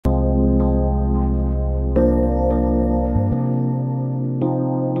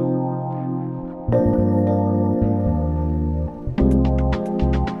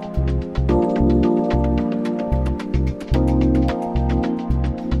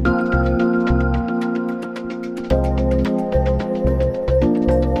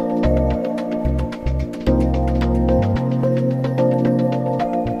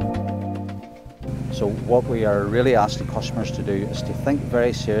we are really asking customers to do is to think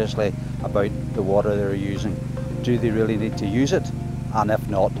very seriously about the water they're using. Do they really need to use it? And if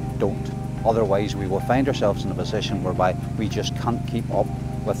not, don't. Otherwise we will find ourselves in a position whereby we just can't keep up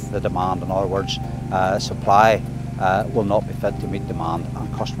with the demand. In other words, supply will not be fit to meet demand,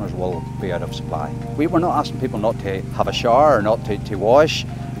 and customers will be out of supply. We're not asking people not to have a shower or not to wash.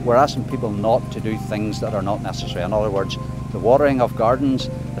 We're asking people not to do things that are not necessary. In other words, the watering of gardens,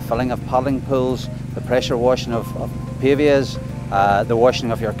 the filling of paddling pools, the pressure washing of pavias, the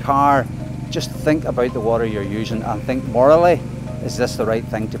washing of your car. Just think about the water you're using and think morally, is this the right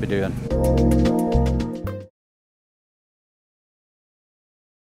thing to be doing?